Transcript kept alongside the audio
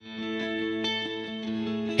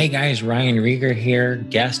Hey guys, Ryan Rieger here,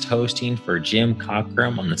 guest hosting for Jim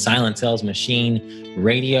Cockrum on the Silent Sales Machine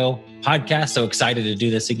radio podcast. So excited to do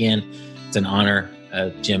this again. It's an honor.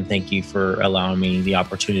 Jim, thank you for allowing me the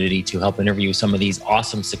opportunity to help interview some of these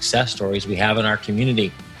awesome success stories we have in our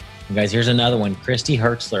community. And guys, here's another one. Christy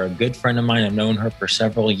Hertzler, a good friend of mine. I've known her for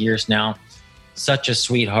several years now. Such a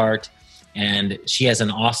sweetheart. And she has an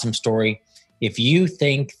awesome story. If you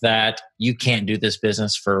think that you can't do this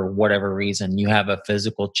business for whatever reason, you have a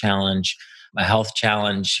physical challenge, a health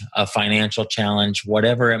challenge, a financial challenge,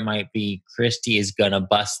 whatever it might be, Christy is going to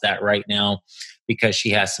bust that right now because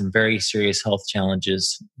she has some very serious health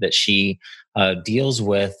challenges that she deals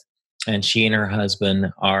with. And she and her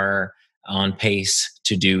husband are on pace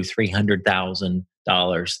to do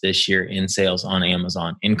 $300,000 this year in sales on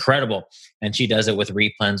Amazon. Incredible. And she does it with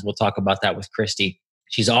replens. We'll talk about that with Christy.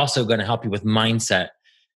 She's also going to help you with mindset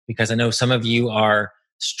because I know some of you are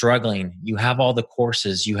struggling. You have all the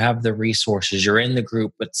courses, you have the resources, you're in the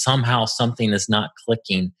group, but somehow something is not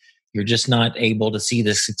clicking. You're just not able to see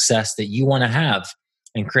the success that you want to have.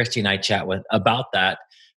 And Christy and I chat about that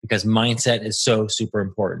because mindset is so super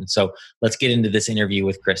important. So let's get into this interview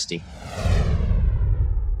with Christy.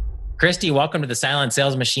 Christy, welcome to the Silent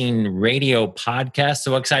Sales Machine radio podcast.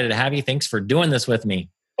 So excited to have you. Thanks for doing this with me.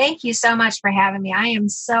 Thank you so much for having me. I am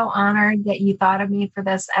so honored that you thought of me for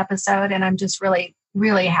this episode, and I'm just really,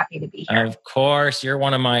 really happy to be here. Of course, you're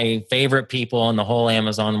one of my favorite people in the whole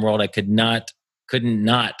Amazon world. I couldn't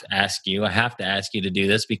not ask you. I have to ask you to do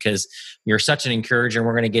this because you're such an encourager.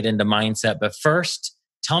 We're going to get into mindset. But first,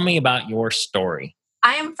 tell me about your story.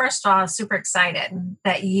 I am, first of all, super excited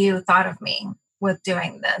that you thought of me with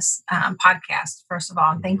doing this podcast, first of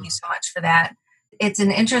all. And thank you so much for that. It's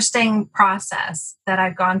an interesting process that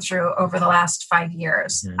I've gone through over the last 5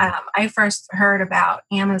 years. I first heard about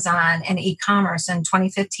Amazon and e-commerce in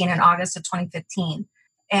 2015, in August of 2015.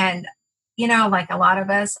 And, you know, like a lot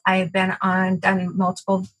of us, I've done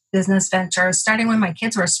multiple business ventures, starting when my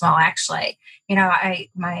kids were small, actually. You know,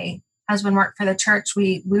 my husband worked for the church.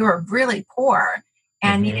 We were really poor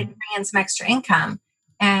and needed to bring in some extra income.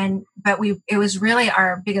 But it was really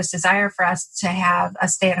our biggest desire for us to have a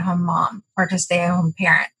stay-at-home mom or to stay-at-home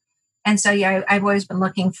parent. And so, yeah, I've always been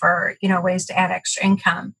looking for, ways to add extra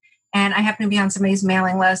income. And I happened to be on somebody's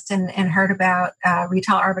mailing list and heard about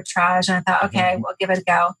retail arbitrage. And I thought, okay, we'll give it a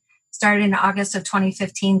go. Started in August of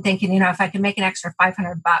 2015 thinking, if I can make an extra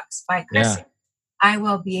 $500 by Christmas, I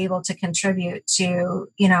will be able to contribute to,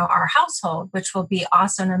 our household, which will be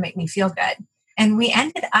awesome and make me feel good. And we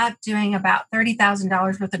ended up doing about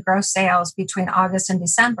 $30,000 worth of gross sales between August and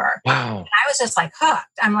December. Wow. And I was just like hooked.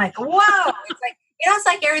 I'm like, whoa. It's like, it's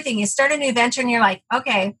like everything. You start a new venture and you're like,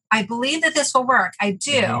 okay, I believe that this will work. I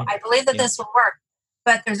do. I believe that this will work.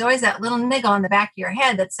 But there's always that little niggle in the back of your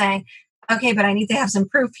head that's saying, okay, but I need to have some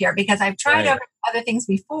proof here because I've tried other things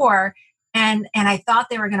before and I thought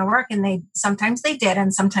they were going to work and sometimes they did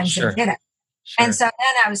and sometimes they didn't. Sure. And so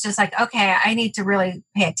then I was just like, okay, I need to really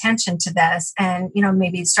pay attention to this and,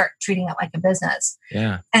 maybe start treating it like a business.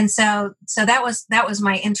 Yeah. And so that was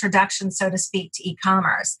my introduction, so to speak, to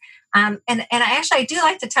e-commerce. And I do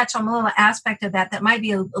like to touch on a little aspect of that might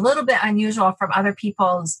be a little bit unusual from other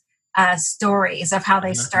people's stories of how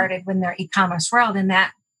they started in their e-commerce world. In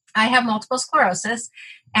that I have multiple sclerosis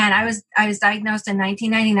and I was diagnosed in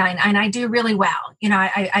 1999 and I do really well.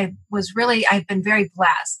 I've been very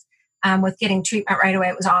blessed. With getting treatment right away.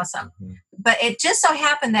 It was awesome. But it just so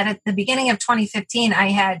happened that at the beginning of 2015, I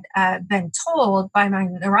had been told by my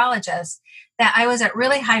neurologist that I was at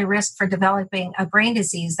really high risk for developing a brain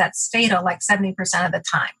disease that's fatal like 70% of the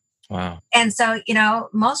time. Wow. And so,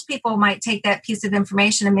 most people might take that piece of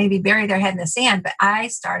information and maybe bury their head in the sand, but I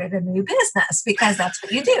started a new business because that's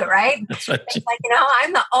what you do, right? It's like,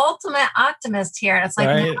 I'm the ultimate optimist here. And it's like,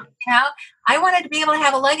 I wanted to be able to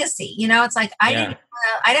have a legacy. It's like, I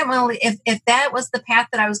didn't want to, if that was the path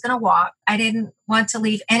that I was going to walk, I didn't want to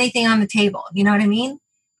leave anything on the table. You know what I mean?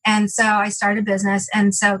 And so I started a business.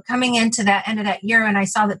 And so coming into that end of that year, and I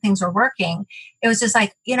saw that things were working, it was just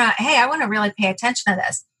like, hey, I want to really pay attention to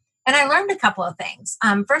this. And I learned a couple of things.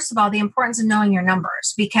 First of all, the importance of knowing your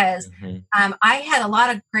numbers, because I had a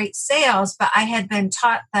lot of great sales, but I had been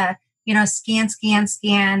taught the,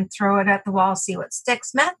 scan, throw it at the wall, see what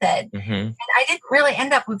sticks method. And I didn't really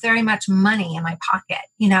end up with very much money in my pocket,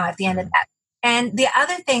 at the end of that. And the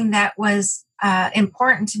other thing that was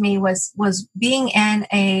important to me was being in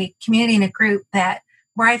a community, in a group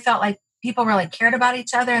where I felt like people really cared about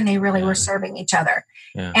each other and they really were serving each other.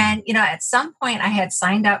 Yeah. And, at some point I had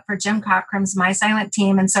signed up for Jim Cockrum's My Silent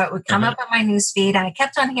Team. And so it would come up on my newsfeed and I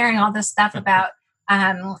kept on hearing all this stuff about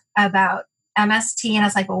MST. And I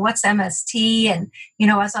was like, well, what's MST? And,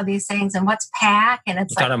 what's all these things? And what's PAC? And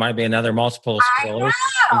it's I thought it might be another multiple sclerosis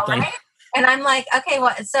or something. Right? And I'm like, okay,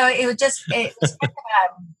 well, so it was kind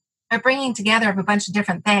of a bringing together of a bunch of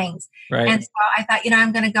different things. Right. And so I thought,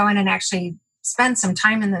 I'm going to go in and actually spend some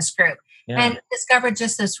time in this group and discovered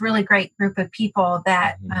just this really great group of people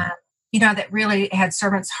that, that really had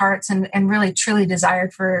servants' hearts and really truly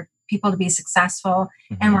desired for people to be successful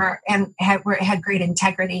and had great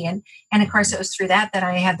integrity. And of course, it was through that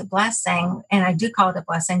I had the blessing, and I do call it a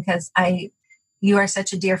blessing because you are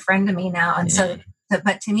such a dear friend to me now. And so,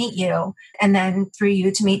 but to meet you, and then through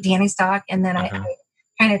you to meet Danny Stock, and then I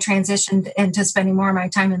kind of transitioned into spending more of my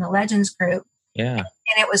time in the Legends group. Yeah.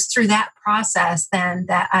 And it was through that process then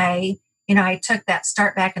that I took that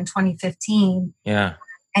start back in 2015. Yeah.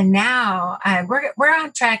 And now we're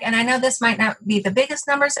on track. And I know this might not be the biggest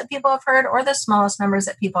numbers that people have heard or the smallest numbers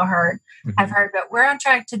that people have heard, but we're on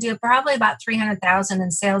track to do probably about 300,000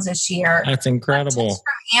 in sales this year. That's incredible. Just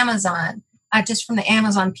from Amazon, just from the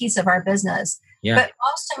Amazon piece of our business. Yeah. But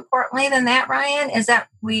most importantly than that, Ryan, is that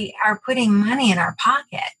we are putting money in our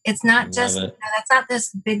pocket. It's not just, that's not this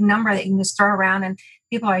big number that you can just throw around and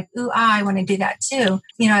people are like, ooh, I want to do that too.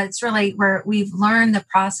 It's really where we've learned the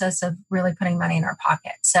process of really putting money in our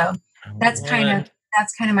pocket. So that's kind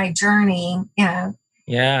of my journey.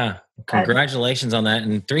 Yeah. Congratulations on that.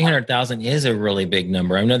 And 300,000 is a really big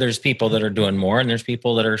number. I know there's people that are doing more and there's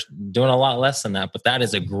people that are doing a lot less than that, but that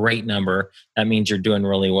is a great number. That means you're doing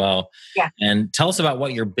really well. Yeah. And tell us about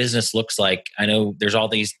what your business looks like. I know there's all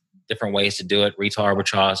these different ways to do it. Retail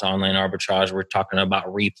arbitrage, online arbitrage. We're talking about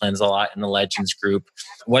replens a lot in the Legends group.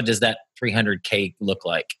 What does that 300K look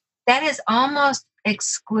like? That is almost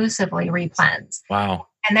exclusively replens. Wow.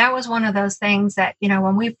 And that was one of those things that,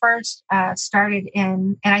 when we first started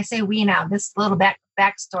and I say we now, this little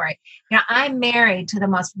backstory, I'm married to the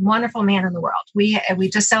most wonderful man in the world. We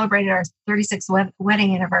just celebrated our 36th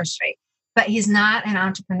wedding anniversary, but he's not an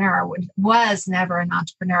entrepreneur, was never an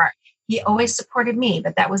entrepreneur. He always supported me,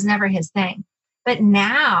 but that was never his thing. But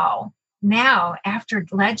now after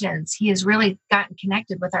Legends, he has really gotten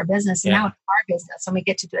connected with our business and now it's our business and we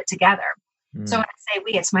get to do it together. So when I say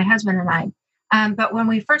we, it's my husband and I. But when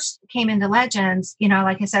we first came into Legends,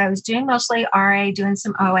 like I said, I was doing mostly RA, doing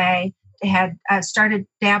some OA. I had started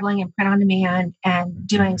dabbling in print on demand and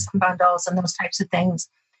doing some bundles and those types of things.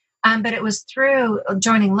 But it was through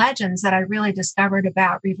joining Legends that I really discovered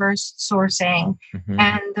about reverse sourcing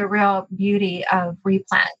and the real beauty of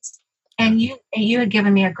replens. And you had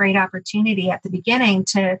given me a great opportunity at the beginning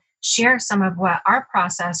to share some of what our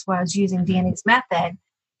process was using Danny's method.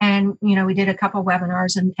 And, we did a couple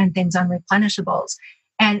webinars and things on replenishables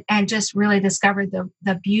and just really discovered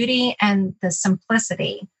the beauty and the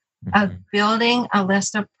simplicity of building a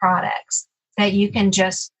list of products that you can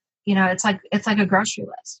just, it's like a grocery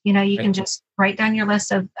list. You can just write down your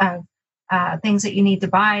list of things that you need to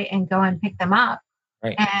buy and go and pick them up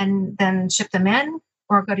and then ship them in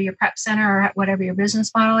or go to your prep center or whatever your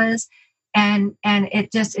business model is. And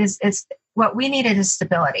it just it's what we needed is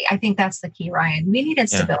stability. I think that's the key, Ryan. We needed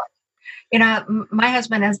stability. My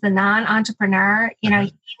husband as the non-entrepreneur,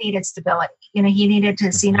 he needed stability. He needed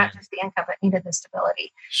to see not just the income, but needed the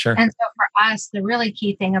stability. Sure. And so for us, the really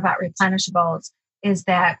key thing about replenishables is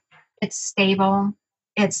that it's stable,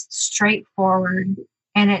 it's straightforward,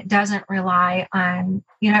 and it doesn't rely on,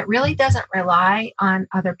 it really doesn't rely on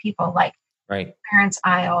other people like clearance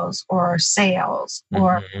aisles or sales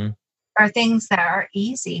or things that are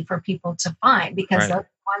easy for people to find because they're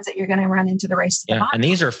the ones that you're going to run into the race to the bottom. And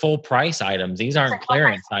these are full price items. These aren't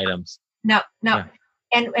clearance items. No. Yeah.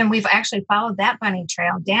 And we've actually followed that bunny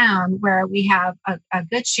trail down where we have a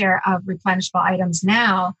good share of replenishable items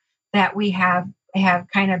now that we have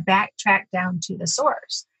kind of backtracked down to the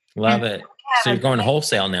source. Love it. So you're going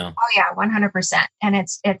wholesale now. Oh yeah, 100%. And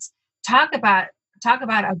it's talk about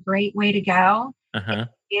a great way to go.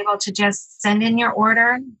 Be able to just send in your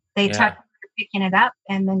order. They you're picking it up,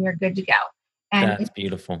 and then you're good to go. And that's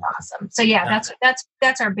beautiful. Awesome. So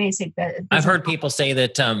that's our basic. I've heard people say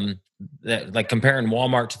that that like comparing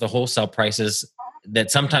Walmart to the wholesale prices,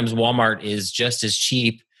 that sometimes Walmart is just as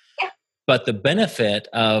cheap. But the benefit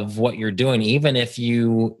of what you're doing, even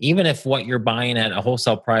if what you're buying at a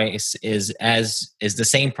wholesale price is the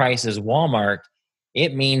same price as Walmart,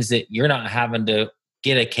 it means that you're not having to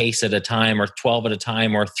get a case at a time or 12 at a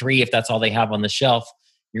time or 3 if that's all they have on the shelf.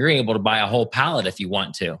 You're able to buy a whole pallet if you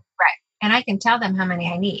want to. Right. And I can tell them how many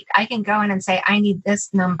I need. I can go in and say, I need this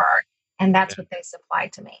number. And that's what they supply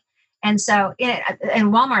to me. And so,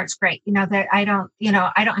 and Walmart's great. That I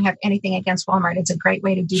don't have anything against Walmart. It's a great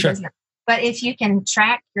way to do business. But if you can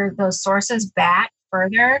track those sources back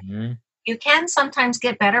further, You can sometimes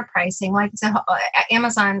get better pricing. Like I said,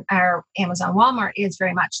 Amazon Walmart is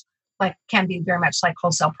very much can be very much like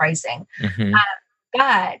wholesale pricing. Mm-hmm.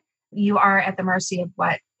 But you are at the mercy of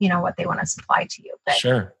what they want to supply to you. But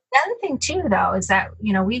Sure. the other thing too, though, is that,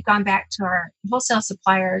 we've gone back to our wholesale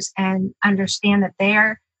suppliers and understand that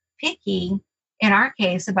they're picky in our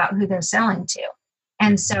case about who they're selling to.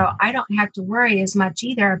 And so I don't have to worry as much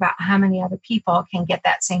either about how many other people can get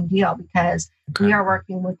that same deal, because we are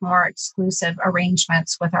working with more exclusive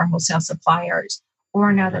arrangements with our wholesale suppliers,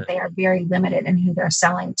 or know that they are very limited in who they're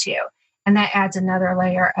selling to. And that adds another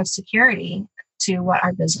layer of security to what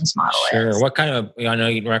our business model is. Sure. What kind of, I know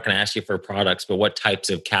you're not going to ask you for products, but what types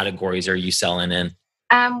of categories are you selling in?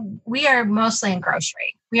 We are mostly in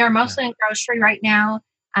grocery. We are mostly in grocery right now.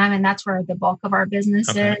 And that's where the bulk of our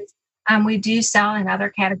business is. We do sell in other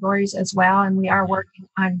categories as well. And we are working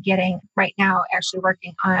on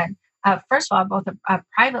first of all, both a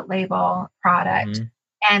private label product.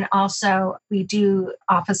 And also we do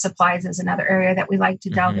office supplies as another area that we like to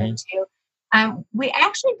delve into. We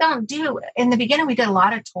actually don't do, in the beginning, we did a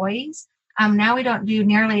lot of toys. Now we don't do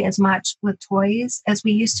nearly as much with toys as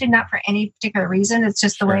we used to, not for any particular reason. It's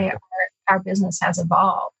just the way our business has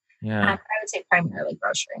evolved. Yeah. I would say primarily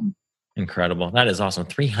grocery. Incredible. That is awesome.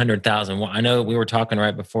 300,000. Well, I know we were talking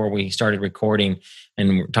right before we started recording, and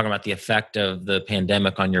we're talking about the effect of the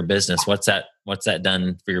pandemic on your business. What's that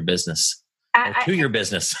done for your business? To your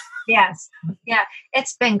business? Yes. Yeah.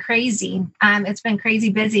 It's been crazy. It's been crazy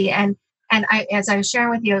busy. And as I was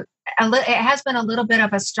sharing with you, it has been a little bit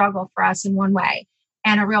of a struggle for us in one way,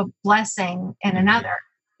 and a real blessing in another.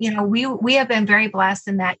 We have been very blessed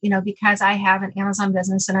in that, because I have an Amazon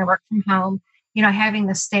business and I work from home, having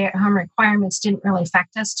the stay-at-home requirements didn't really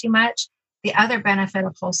affect us too much. The other benefit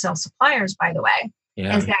of wholesale suppliers, by the way,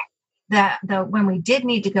 is that when we did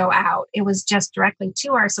need to go out, it was just directly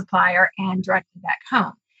to our supplier and directly back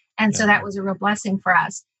home. And so that was a real blessing for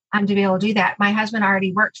us to be able to do that. My husband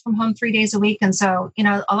already worked from home 3 days a week. And so,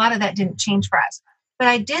 a lot of that didn't change for us. But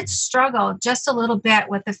I did struggle just a little bit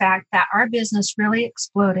with the fact that our business really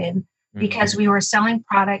exploded because we were selling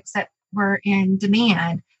products that were in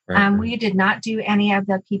demand. We did not do any of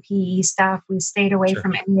the PPE stuff. We stayed away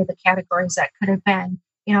from any of the categories that could have been,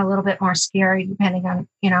 a little bit more scary, depending on,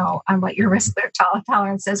 on what your risk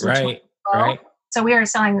tolerance is. Right. So we were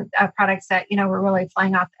selling products that, were really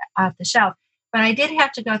flying off the shelf. But I did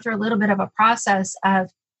have to go through a little bit of a process of,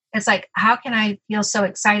 it's like, how can I feel so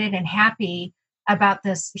excited and happy about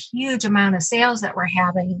this huge amount of sales that we're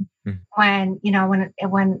having when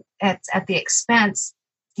it's at the expense,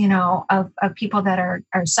 of people that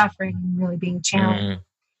are suffering and really being challenged.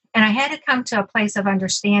 And I had to come to a place of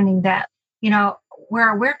understanding that,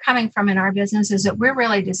 where we're coming from in our business is that we're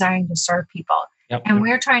really desiring to serve people. And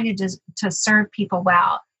we're trying to serve people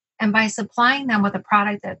well. And by supplying them with a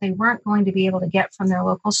product that they weren't going to be able to get from their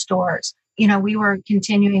local stores, we were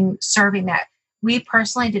continuing serving that. We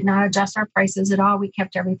personally did not adjust our prices at all. We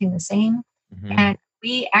kept everything the same. And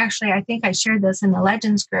we actually, I think I shared this in the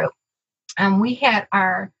Legends group. We had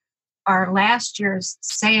our last year's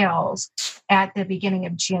sales at the beginning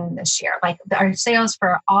of June this year. Like our sales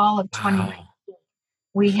for all of 2019,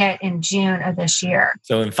 we hit in June of this year.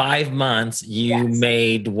 So in 5 months, you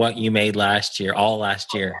made what you made last year, all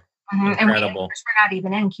last year. Incredible. And we're not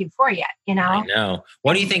even in Q4 yet, I know.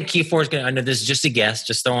 What do you think Q4 is going to, I know this is just a guess,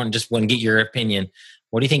 just want to get your opinion.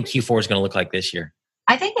 What do you think Q4 is going to look like this year?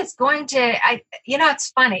 I think it's going to, it's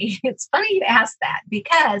funny. It's funny you ask that,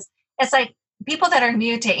 because it's like people that are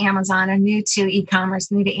new to Amazon and new to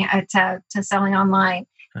e-commerce, new to selling online,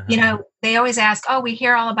 they always ask, oh, we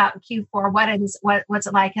hear all about Q4. What's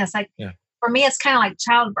it like? And it's like, for me, it's kind of like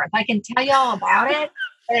childbirth. I can tell you all about it,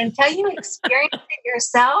 but until you experience it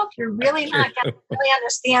yourself, you're really not going to really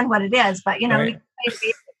understand what it is. But,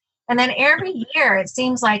 and then every year it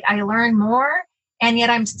seems like I learn more, and yet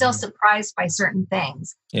I'm still surprised by certain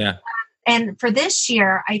things. Yeah. And for this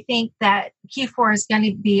year, I think that Q4 is going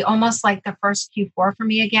to be almost like the first Q4 for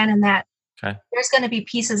me again, in that there's going to be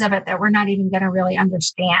pieces of it that we're not even going to really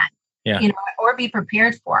understand, or be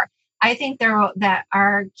prepared for. I think that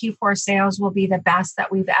our Q4 sales will be the best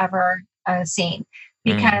that we've ever seen,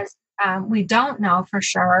 because we don't know for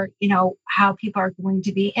sure, how people are going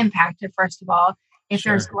to be impacted. First of all, if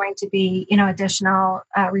there's going to be, additional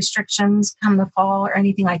restrictions come the fall or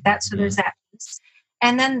anything like that. So there's that piece.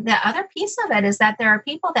 And then the other piece of it is that there are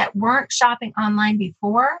people that weren't shopping online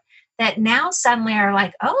before that now suddenly are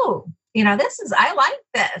like, oh, I like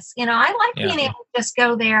this. I like being able to just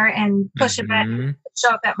go there and push a button and show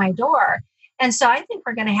up at my door. And so I think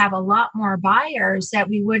we're going to have a lot more buyers that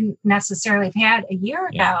we wouldn't necessarily have had a year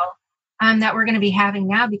ago that we're going to be having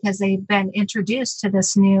now because they've been introduced to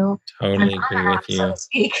this new Totally agree with you. so to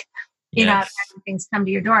speak. Yes. Having things come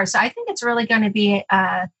to your door. So I think it's really going to be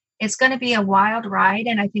it's going to be a wild ride,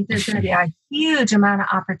 and I think there's going to be a huge amount of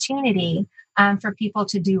opportunity for people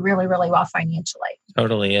to do really, really well financially.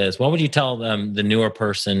 Totally is. What would you tell them, the newer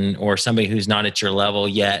person or somebody who's not at your level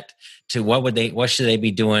yet, to what should they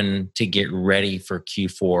be doing to get ready for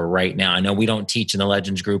Q4 right now? I know we don't teach in the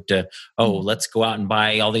Legends group to, let's go out and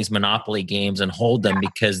buy all these Monopoly games and hold them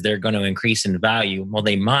because they're going to increase in value. Well,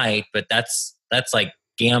 they might, but that's like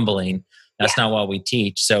gambling. That's not what we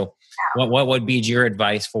teach. So what would be your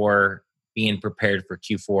advice for being prepared for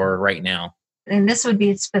Q4 right now? And this would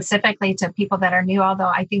be specifically to people that are new, although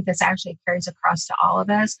I think this actually carries across to all of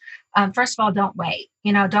us. First of all, don't wait.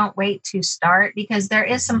 Don't wait to start, because there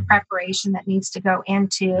is some preparation that needs to go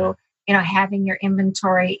into, having your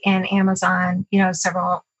inventory in Amazon,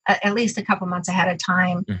 at least a couple months ahead of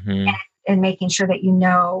time, and making sure that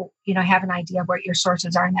have an idea of what your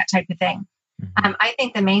sources are and that type of thing. I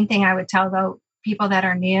think the main thing I would tell, though, people that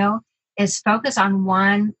are new is focus on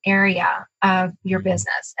one area of your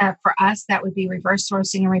business. For us, that would be reverse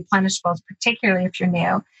sourcing and replenishables, particularly if you're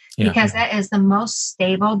new, because that is the most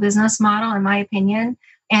stable business model, in my opinion.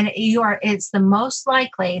 And it's the most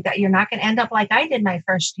likely that you're not going to end up like I did my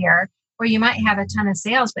first year, where you might have a ton of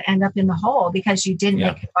sales, but end up in the hole because you didn't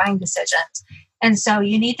make good buying decisions. And so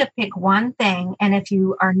you need to pick one thing. And if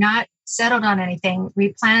you are not settled on anything,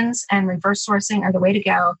 replens and reverse sourcing are the way to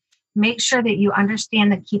go. Make sure that you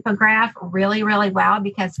understand the Keepa graph really, really well,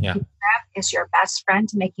 because Keepa graph is your best friend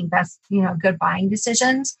to making good buying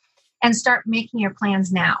decisions. And start making your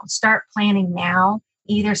plans now. Start planning now,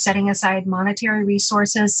 either setting aside monetary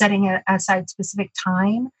resources, setting aside specific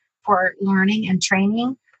time for learning and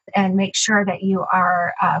training, and make sure that you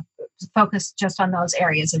are focused just on those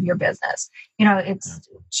areas of your business. It's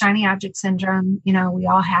shiny object syndrome. We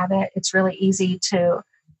all have it. It's really easy to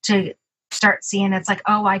start seeing it's like,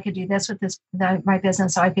 I could do this with my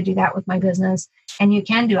business, so I could do that with my business. And you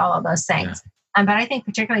can do all of those things. But I think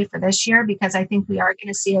particularly for this year, because I think we are going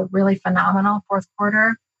to see a really phenomenal fourth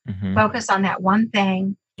quarter, focus on that one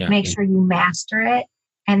thing, make sure you master it.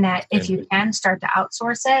 And that if you can start to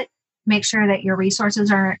outsource it, make sure that your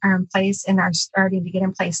resources are in place and are starting to get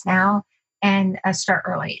in place now, and start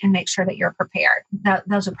early and make sure that you're prepared.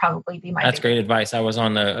 Those would probably be my. That's great advice. I was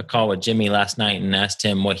on a call with Jimmy last night and asked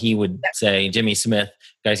him what he would say. Jimmy Smith,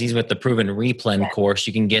 guys, he's with the Proven Replen course.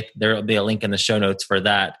 You can there'll be a link in the show notes for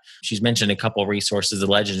that. She's mentioned a couple of resources, the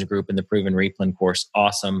Legends group and the Proven Replen course.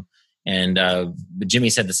 Awesome. And but Jimmy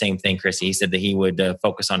said the same thing, Chrissy. He said that he would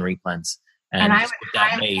focus on replens. And I would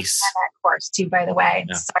highly recommend that course too, by the way.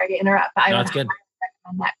 Yeah. Sorry to interrupt, but I would highly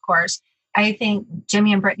recommend that course. I think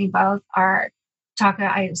Jimmy and Brittany both are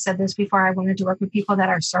I said this before, I wanted to work with people that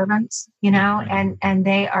are servants, and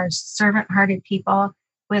they are servant-hearted people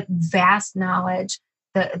with vast knowledge.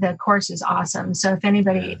 The course is awesome. So if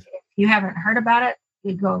if you haven't heard about it,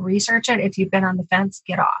 you go research it. If you've been on the fence,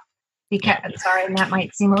 get off. Sorry, and that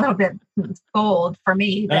might seem a little bit bold for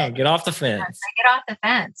me. But get off the fence. Get off the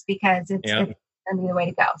fence, because it's going to be the way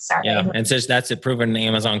to go. Sorry. Yeah. And so that's at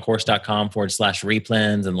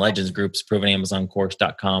provenamazoncourse.com/replens, and Legends Groups,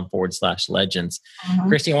 provenamazoncourse.com/legends.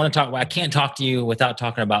 Christy, I can't talk to you without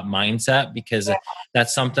talking about mindset, because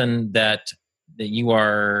that's something that you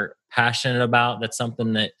are passionate about. That's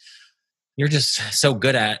something that you're just so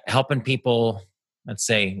good at, helping people. Let's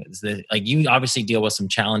say, you obviously deal with some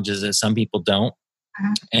challenges that some people don't,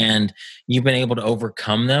 and you've been able to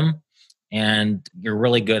overcome them. And you're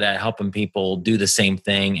really good at helping people do the same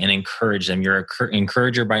thing and encourage them. You're an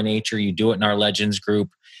encourager by nature. You do it in our Legends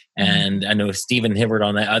group. And I know Stephen Hibbert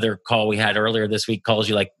on the other call we had earlier this week calls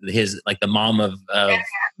you like the mom of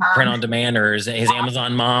print on demand, or his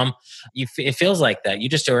Amazon mom. It feels like that. You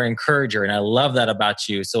just are an encourager. And I love that about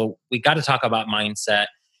you. So we got to talk about mindset.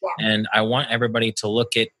 Yeah. And I want everybody to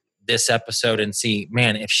look at this episode and see,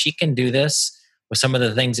 man, if she can do this with some of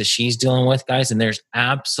the things that she's dealing with, guys, and there's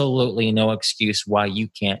absolutely no excuse why you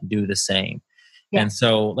can't do the same. Yeah. And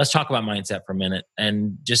so let's talk about mindset for a minute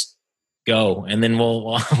and just go. And then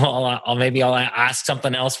I'll ask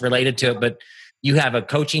something else related to it, but you have a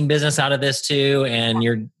coaching business out of this too, and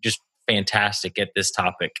you're just fantastic at this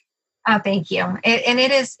topic. Oh, thank you.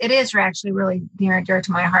 It is actually really near and dear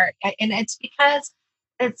to my heart. And it's because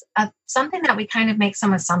it's something that we kind of make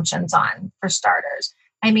some assumptions on, for starters.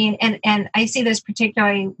 I mean, and I see this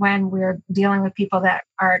particularly when we're dealing with people that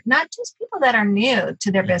are not just people that are new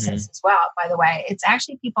to their business as well, by the way. It's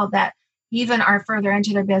actually people that even are further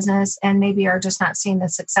into their business and maybe are just not seeing the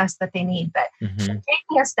success that they need. But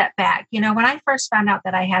taking a step back, when I first found out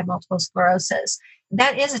that I had multiple sclerosis,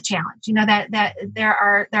 that is a challenge. That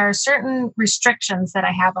there are certain restrictions that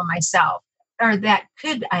I have on myself, or that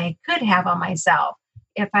I could have on myself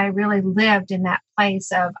if I really lived in that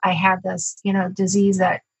place of I have this, disease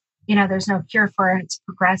that, there's no cure for it, it's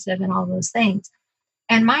progressive and all those things.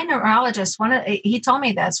 And my neurologist, he told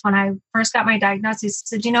me this when I first got my diagnosis.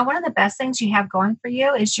 He said, one of the best things you have going for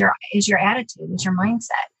you is your attitude, is your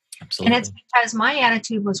mindset. Absolutely. And it's because my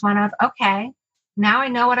attitude was one of, okay, now I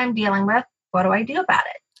know what I'm dealing with. What do I do about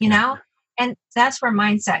it? And that's where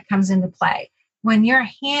mindset comes into play. When you're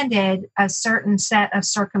handed a certain set of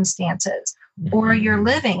circumstances, or you're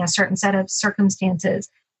living a certain set of circumstances,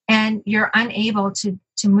 and you're unable to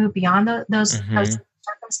move beyond those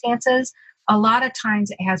circumstances, a lot of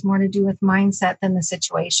times it has more to do with mindset than the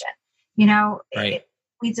situation. Right.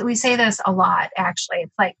 We say this a lot, actually.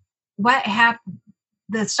 It's like, what happened?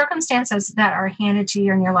 The circumstances that are handed to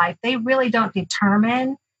you in your life, they really don't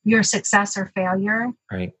determine your success or failure.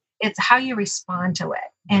 Right. It's how you respond to it.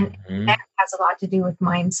 And that has a lot to do with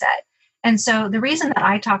mindset. And so the reason that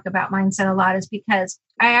I talk about mindset a lot is because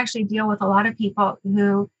I actually deal with a lot of people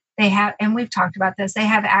who they have, and we've talked about this, they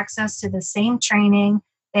have access to the same training,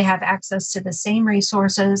 they have access to the same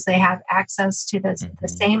resources, they have access to the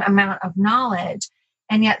same amount of knowledge.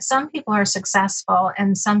 And yet some people are successful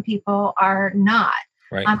and some people are not,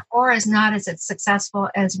 or is not as successful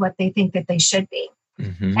as what they think that they should be.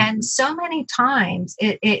 And so many times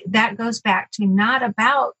that goes back to not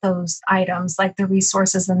about those items like the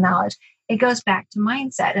resources and knowledge. It goes back to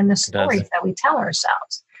mindset and the stories that we tell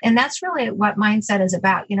ourselves. And that's really what mindset is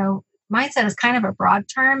about. Mindset is kind of a broad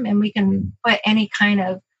term, and we can put any kind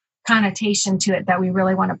of connotation to it that we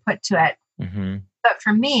really want to put to it. But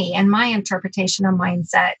for me and my interpretation of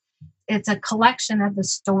mindset, it's a collection of the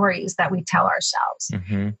stories that we tell ourselves.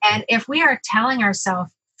 And if we are telling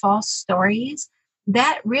ourselves false stories,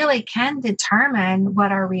 that really can determine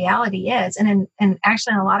what our reality is. And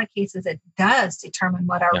actually, in a lot of cases, it does determine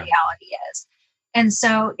what our reality is. And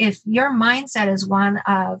so if your mindset is one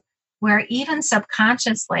of where even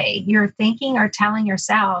subconsciously you're thinking or telling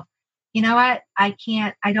yourself, you know what, I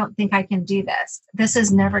don't think I can do this. This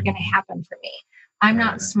is never going to happen for me. I'm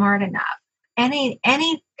not smart enough. Any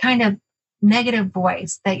kind of negative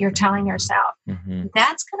voice that you're telling yourself,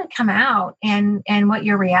 that's going to come out and what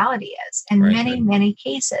your reality is in many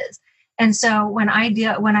cases. And so when I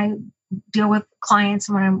deal with clients,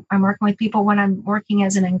 when I'm working with people, when I'm working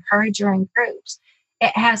as an encourager in groups,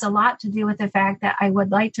 it has a lot to do with the fact that I would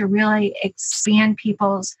like to really expand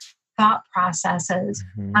people's thought processes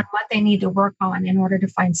on what they need to work on in order to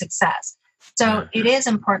find success. So it is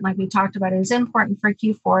important, like we talked about, it is important for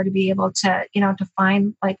Q4 to be able to, to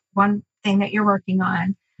find like one thing that you're working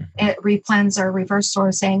on, replens or reverse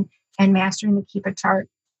sourcing and mastering the Keep It chart,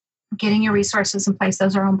 getting your resources in place.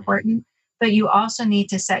 Those are important, but you also need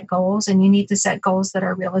to set goals, and you need to set goals that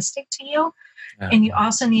are realistic to you. And you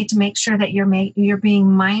also need to make sure that you're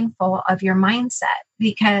being mindful of your mindset,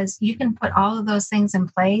 because you can put all of those things in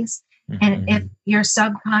place. And if your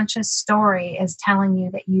subconscious story is telling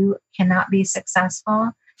you that you cannot be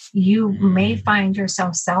successful, you may find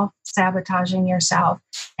yourself self-sabotaging yourself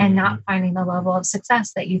and not finding the level of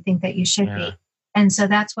success that you think that you should be. And so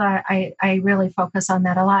that's why I really focus on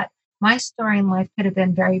that a lot. My story in life could have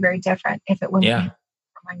been very, very different if it wouldn't be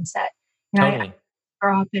for mindset. I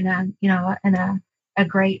grew up in a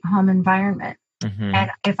great home environment.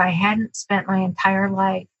 And if I hadn't spent my entire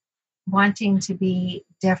life wanting to be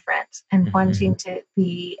different and wanting to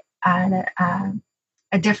be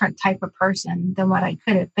a different type of person than what I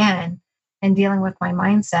could have been, and dealing with my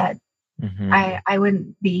mindset, I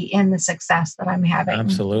wouldn't be in the success that I'm having.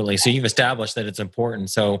 Absolutely. So you've established that it's important.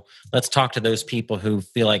 So let's talk to those people who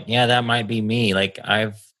feel like, yeah, that might be me. Like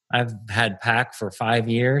I've had PAC for 5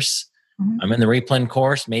 years. I'm in the Replen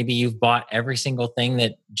course. Maybe you've bought every single thing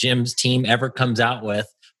that Jim's team ever comes out with,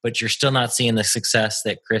 but you're still not seeing the success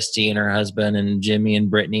that Christy and her husband and Jimmy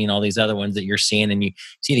and Brittany and all these other ones that you're seeing. And you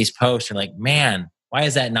see these posts, you're like, man, why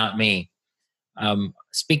is that not me?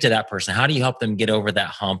 Speak to that person. How do you help them get over that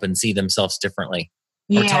hump and see themselves differently?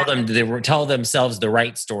 Or tell themselves the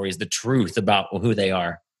right stories, the truth about who they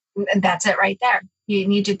are. That's it right there. You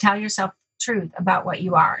need to tell yourself the truth about what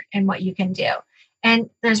you are and what you can do.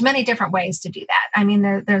 And there's many different ways to do that. I mean,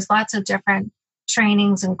 there's lots of different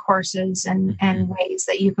trainings and courses and ways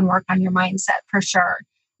that you can work on your mindset for sure.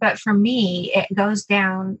 But for me, it goes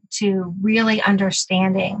down to really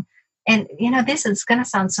understanding. And, this is going to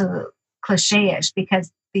sound so cliche-ish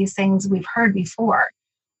because these things we've heard before.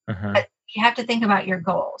 But you have to think about your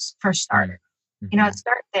goals for starters.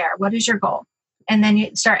 Start there. What is your goal? And then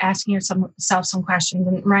you start asking yourself some questions.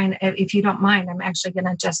 And Ryan, if you don't mind, I'm actually going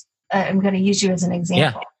to just I'm going to use you as an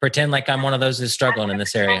example. Yeah. Pretend like I'm one of those who's struggling in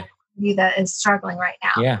this area. You that is struggling right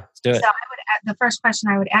now. Yeah, let's do it. So the first question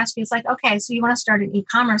I would ask you is like, okay, so you want to start an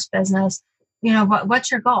e-commerce business.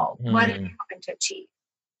 What's your goal? What are you hoping to achieve?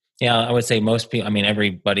 Yeah, I would say most people,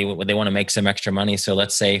 everybody, they want to make some extra money. So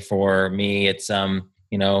let's say for me, it's,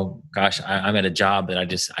 gosh, I'm at a job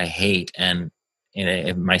that I hate. And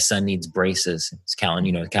if my son needs braces, it's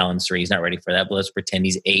Callan's 3, he's not ready for that, but let's pretend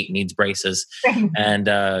he's 8, needs braces. And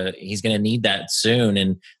he's going to need that soon.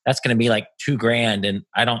 And that's going to be like $2,000. And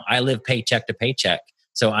I live paycheck to paycheck.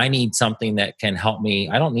 So I need something that can help me.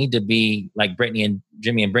 I don't need to be like Brittany and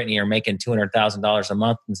Jimmy and Brittany are making $200,000 a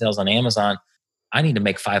month in sales on Amazon. I need to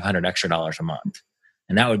make $500 extra a month.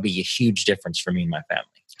 And that would be a huge difference for me and my family.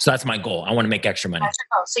 So that's my goal. I want to make extra money. That's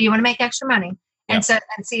your goal. So you want to make extra money. And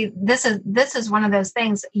see, this is one of those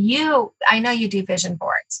things I know you do vision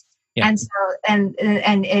boards. Yeah. And so, and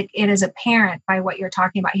it is apparent by what you're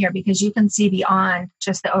talking about here, because you can see beyond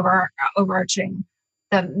just the overarching,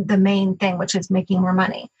 the main thing, which is making more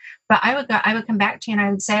money. But I would come back to you and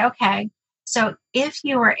I would say, okay, so if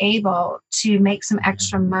you were able to make some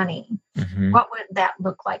extra money, what would that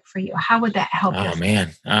look like for you? How would that help you? Oh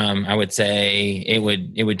man. I would say it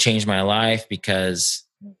would change my life because,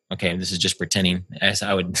 okay, this is just pretending. As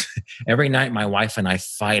I would, every night my wife and I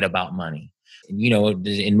fight about money.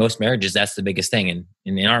 In most marriages, that's the biggest thing. And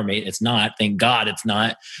in our mate, it's not, thank God it's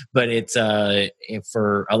not, but it's,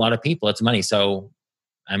 for a lot of people, it's money. So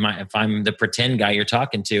if I'm the pretend guy you're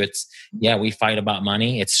talking to, we fight about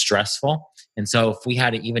money. It's stressful. And so if we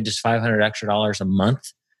had even just $500 extra a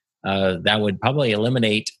month, that would probably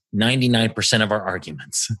eliminate 99% of our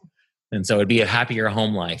arguments. And so it'd be a happier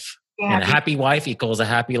home life. Yeah, and a happy wife equals a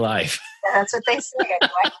happy life. That's what they say.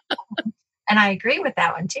 And I agree with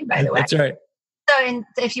that one too, by the way. That's right. So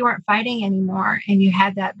if you weren't fighting anymore and you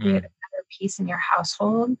had that bit of peace in your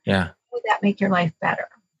household, would that make your life better?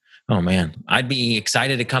 Oh man, I'd be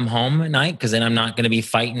excited to come home at night because then I'm not going to be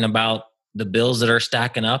fighting about the bills that are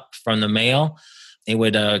stacking up from the mail. It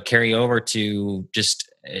would carry over to just,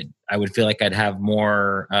 I would feel like I'd have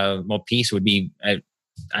more peace. Would be,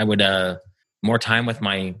 I would more time with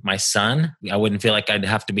my son. I wouldn't feel like I'd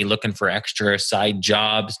have to be looking for extra side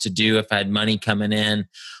jobs to do if I had money coming in.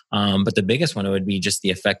 But the biggest one would be just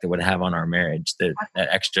the effect it would have on our marriage, that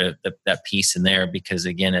extra, that piece in there, because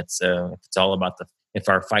again, it's all about if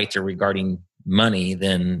our fights are regarding money,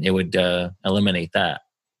 then it would eliminate that.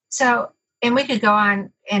 So, and we could go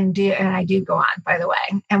on and I do go on, by the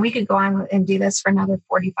way, and we could go on and do this for another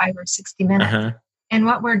 45 or 60 minutes. And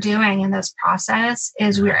what we're doing in this process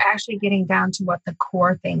is we're actually getting down to what the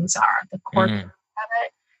core things are, the core of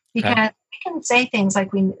it, because we can say things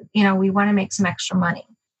like we want to make some extra money.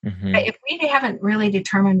 But if we haven't really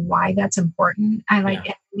determined why that's important, I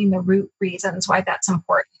like the root reasons why that's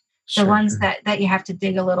important. The ones that you have to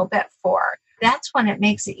dig a little bit for. That's when it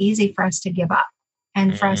makes it easy for us to give up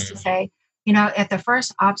and for us to say, at the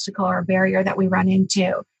first obstacle or barrier that we run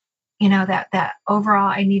into, that overall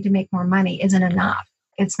I need to make more money isn't enough.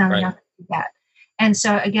 It's not enough to do that. And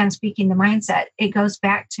so again, speaking the mindset, it goes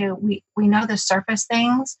back to we know the surface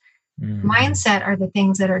things. Mindset are the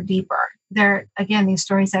things that are deeper. They're, again, these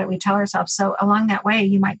stories that we tell ourselves. So along that way,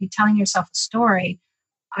 you might be telling yourself a story.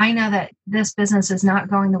 I know that this business is not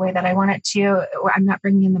going the way that I want it to. I'm not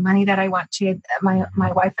bringing in the money that I want to. My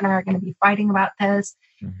wife and I are going to be fighting about this.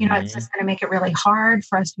 It's just going to make it really hard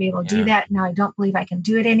for us to be able to do that. Now I don't believe I can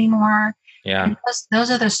do it anymore. Yeah. And those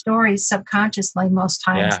are the stories subconsciously most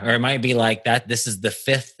times. Yeah. Or it might be like that. This is the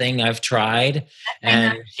 5th thing I've tried.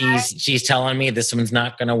 And she's telling me this one's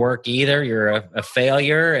not going to work either. You're a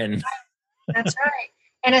failure. And that's right.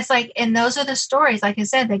 And it's like, and those are the stories, like I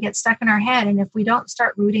said, they get stuck in our head. And if we don't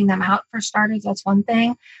start rooting them out, for starters, that's one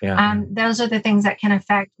thing. Yeah. Those are the things that can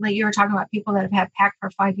affect, like you were talking about, people that have had PAC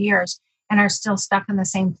for 5 years and are still stuck in the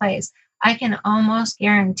same place. I can almost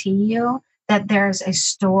guarantee you that there's a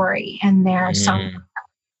story in there somewhere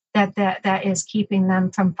that is keeping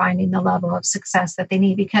them from finding the level of success that they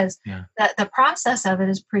need, because the process of it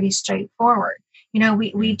is pretty straightforward.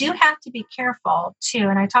 We do have to be careful too.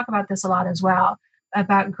 And I talk about this a lot as well,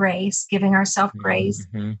 about grace, giving ourselves grace,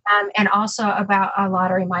 and also about a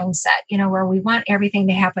lottery mindset, where we want everything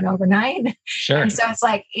to happen overnight. Sure. And so it's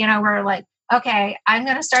like, we're like, okay, I'm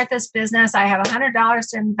going to start this business. I have $100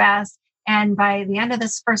 to invest. And by the end of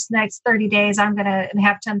this next 30 days, I'm going to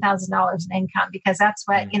have $10,000 in income, because that's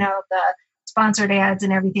what, the sponsored ads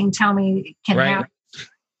and everything tell me can happen.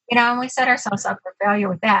 And we set ourselves up for failure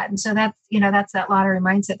with that. And so that's, that's that lottery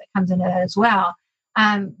mindset that comes into that as well.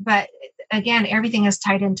 But again, everything is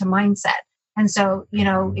tied into mindset. And so,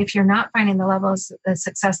 if you're not finding the level of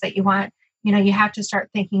success that you want, You have to start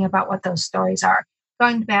thinking about what those stories are.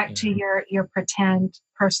 Going back to your pretend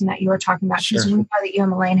person that you were talking about, because we know that you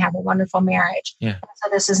and Elaine have a wonderful marriage. Yeah. So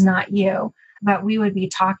this is not you, but we would be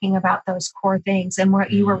talking about those core things. And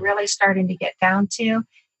what you were really starting to get down to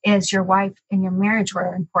is your wife and your marriage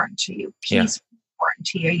were important to you. Peace was important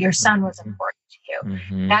to you. Your son was important to you.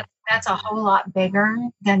 Mm-hmm. That's a whole lot bigger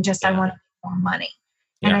than just I want to make more money.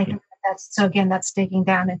 And I think that's digging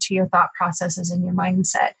down into your thought processes and your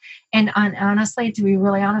mindset. And honestly, to be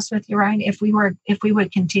really honest with you, Ryan, if we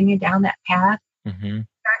would continue down that path, starting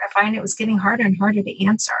to find it was getting harder and harder to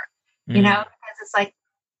answer, because it's like,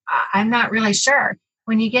 I'm not really sure.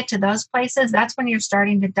 When you get to those places, that's when you're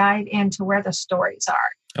starting to dive into where the stories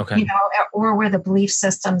are, or where the belief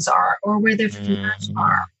systems are, or where the fears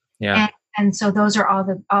are. Yeah. And so those are all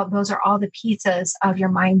the pieces of your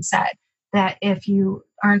mindset that if you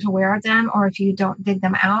aren't aware of them, or if you don't dig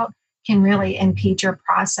them out, can really impede your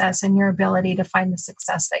process and your ability to find the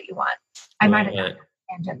success that you want. I might have gone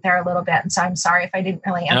tangent there a little bit, and so I'm sorry if I didn't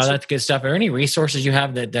really answer. No, that's good stuff. Are there any resources you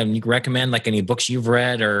have that you recommend, like any books you've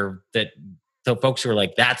read, or that so folks who are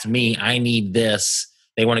like, that's me, I need this,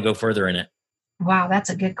 they want to go further in it? Wow, that's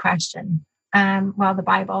a good question. Well, the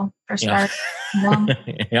Bible, for starters.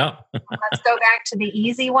 Yeah. Let's go back to the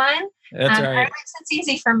easy one. That's right. Or at least it's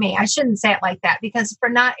easy for me. I shouldn't say it like that, because for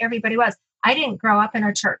not everybody was. I didn't grow up in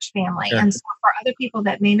a church family. Sure. And so for other people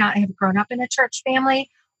that may not have grown up in a church family,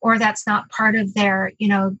 or that's not part of their,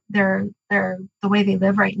 the way they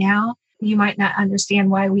live right now, you might not understand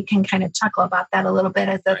why we can kind of chuckle about that a little bit,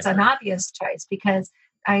 as that's an obvious choice, because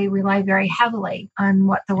I rely very heavily on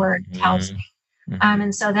what the word tells me.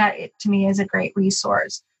 And so that, to me, is a great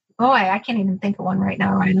resource. Boy, I can't even think of one right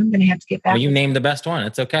now, Ryan. I'm going to have to get back. Well, you named the best one.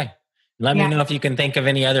 It's okay. Let me know if you can think of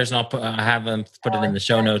any others, and I'll have them put it in the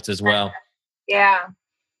show notes as well. Yeah.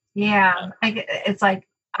 It's like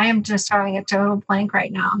I am just having a total blank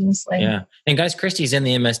right now, honestly. Yeah. And guys, Christy's in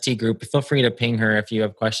the MST group. Feel free to ping her if you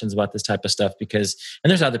have questions about this type of stuff, and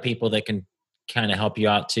there's other people that can kind of help you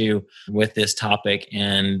out too with this topic.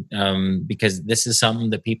 And because this is something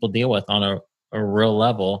that people deal with on a real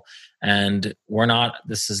level. And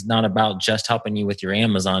this is not about just helping you with your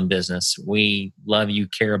Amazon business. We love you,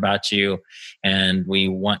 care about you, and we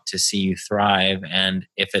want to see you thrive. And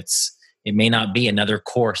if it may not be another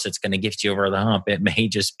course that's going to get you over the hump. It may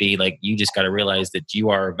just be like, you just got to realize that you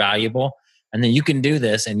are valuable, and then you can do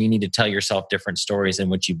this, and you need to tell yourself different stories than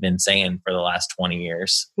what you've been saying for the last 20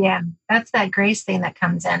 years. Yeah. That's that grace thing that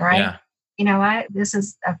comes in, right? Yeah. You know what? This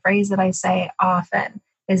is a phrase that I say often,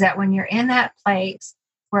 is that when you're in that place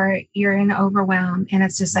where you're in overwhelm, and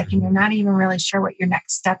it's just like, and you're not even really sure what your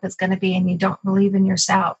next step is going to be, and you don't believe in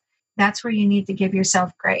yourself, that's where you need to give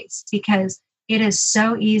yourself grace, because it is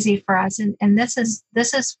so easy for us. And this is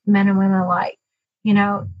men and women alike.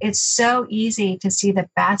 It's so easy to see the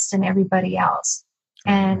best in everybody else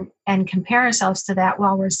and compare ourselves to that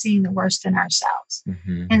while we're seeing the worst in ourselves.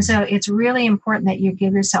 And so it's really important that you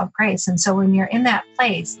give yourself grace. And so when you're in that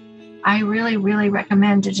place, I really, really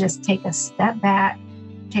recommend to just take a step back,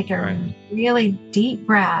 take a really deep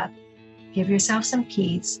breath, give yourself some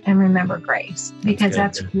peace, and remember grace, because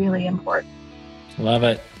that's really important. Love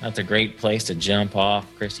it. That's a great place to jump off.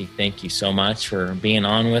 Christy, thank you so much for being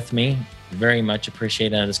on with me. Very much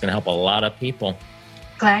appreciate it. It's going to help a lot of people.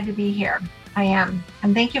 Glad to be here. I am.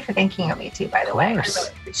 And thank you for thinking of me too, by the way. I really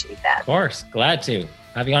appreciate that. Of course. Glad to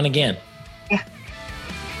have you on again. Yeah.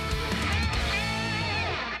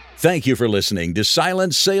 Thank you for listening to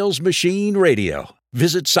Silent Sales Machine Radio.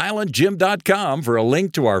 Visit silentjim.com for a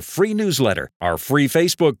link to our free newsletter, our free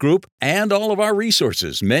Facebook group, and all of our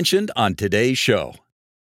resources mentioned on today's show.